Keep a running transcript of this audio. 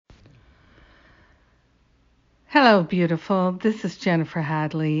Hello, beautiful. This is Jennifer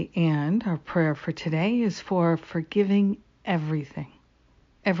Hadley, and our prayer for today is for forgiving everything.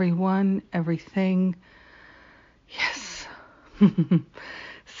 Everyone, everything. Yes.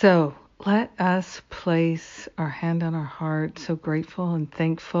 So let us place our hand on our heart, so grateful and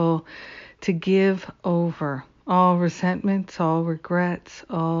thankful to give over all resentments, all regrets,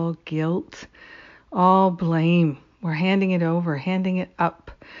 all guilt, all blame. We're handing it over, handing it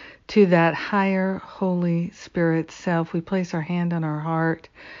up to that higher Holy Spirit self. We place our hand on our heart,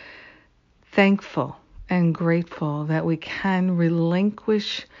 thankful and grateful that we can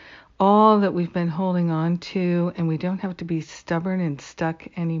relinquish all that we've been holding on to, and we don't have to be stubborn and stuck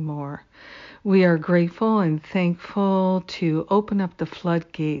anymore. We are grateful and thankful to open up the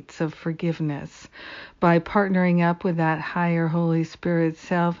floodgates of forgiveness by partnering up with that higher Holy Spirit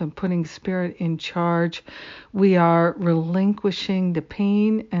self and putting Spirit in charge. We are relinquishing the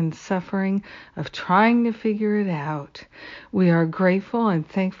pain and suffering of trying to figure it out. We are grateful and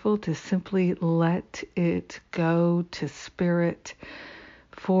thankful to simply let it go to Spirit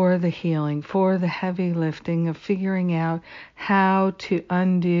for the healing, for the heavy lifting of figuring out how to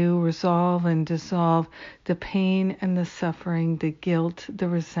undo, resolve, and dissolve the pain and the suffering, the guilt, the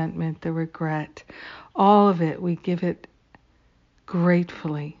resentment, the regret. All of it, we give it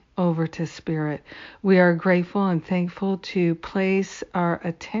gratefully over to Spirit. We are grateful and thankful to place our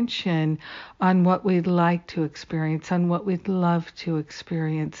attention on what we'd like to experience, on what we'd love to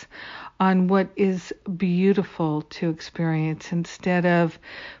experience, on what is beautiful to experience, instead of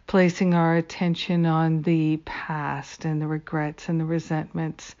placing our attention on the past and the regrets and the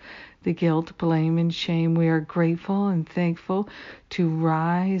resentments, the guilt, blame, and shame. We are grateful and thankful to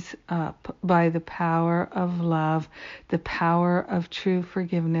rise up by the power of love, the power of true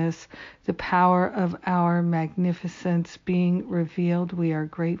forgiveness, the power of our magnificence being revealed. We are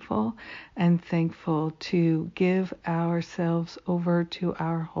grateful and thankful to give ourselves over to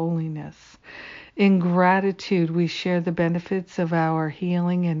our holiness. In gratitude, we share the benefits of our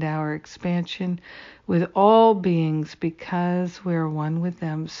healing and our expansion with all beings because we're one with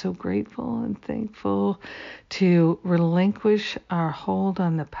them. So grateful and thankful to relinquish our hold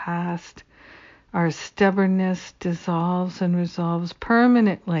on the past. Our stubbornness dissolves and resolves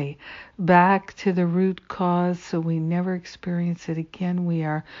permanently back to the root cause so we never experience it again. We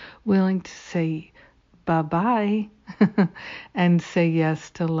are willing to say bye-bye and say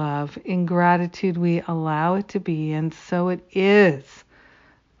yes to love. In gratitude, we allow it to be, and so it is.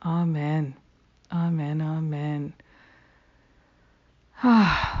 Amen. Amen. Amen.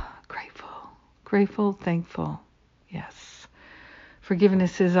 Grateful, thankful. Yes.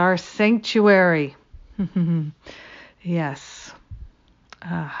 Forgiveness is our sanctuary. Yes.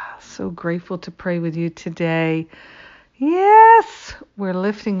 So grateful to pray with you today. Yes, we're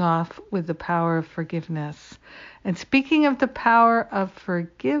lifting off with the power of forgiveness. And speaking of the power of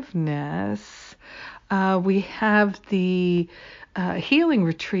forgiveness, we have the healing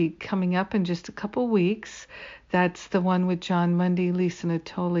retreat coming up in just a couple weeks. That's the one with John Mundy, Lisa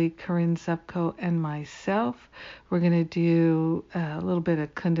Natoli, Corinne Zupko, and myself. We're going to do a little bit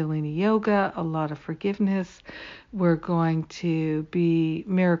of Kundalini Yoga, a lot of forgiveness. We're going to be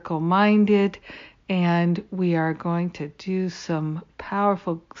miracle-minded, and we are going to do some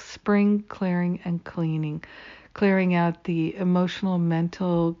powerful spring clearing and cleaning, clearing out the emotional,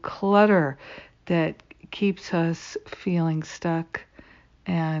 mental clutter that keeps us feeling stuck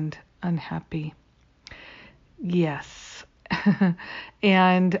and unhappy. Yes.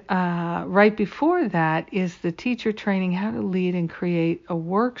 And right before that is the teacher training, how to lead and create a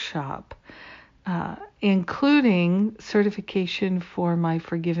workshop, including certification for my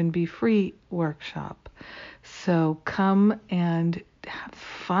Forgive and Be Free workshop. So come and have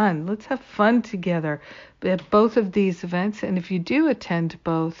fun. Let's have fun together at both of these events. And if you do attend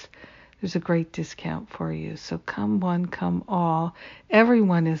both, there's a great discount for you. So come one, come all.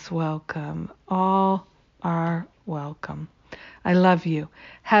 Everyone is welcome. All are welcome. I love you.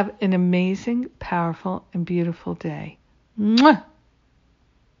 Have an amazing, powerful, and beautiful day. Mwah!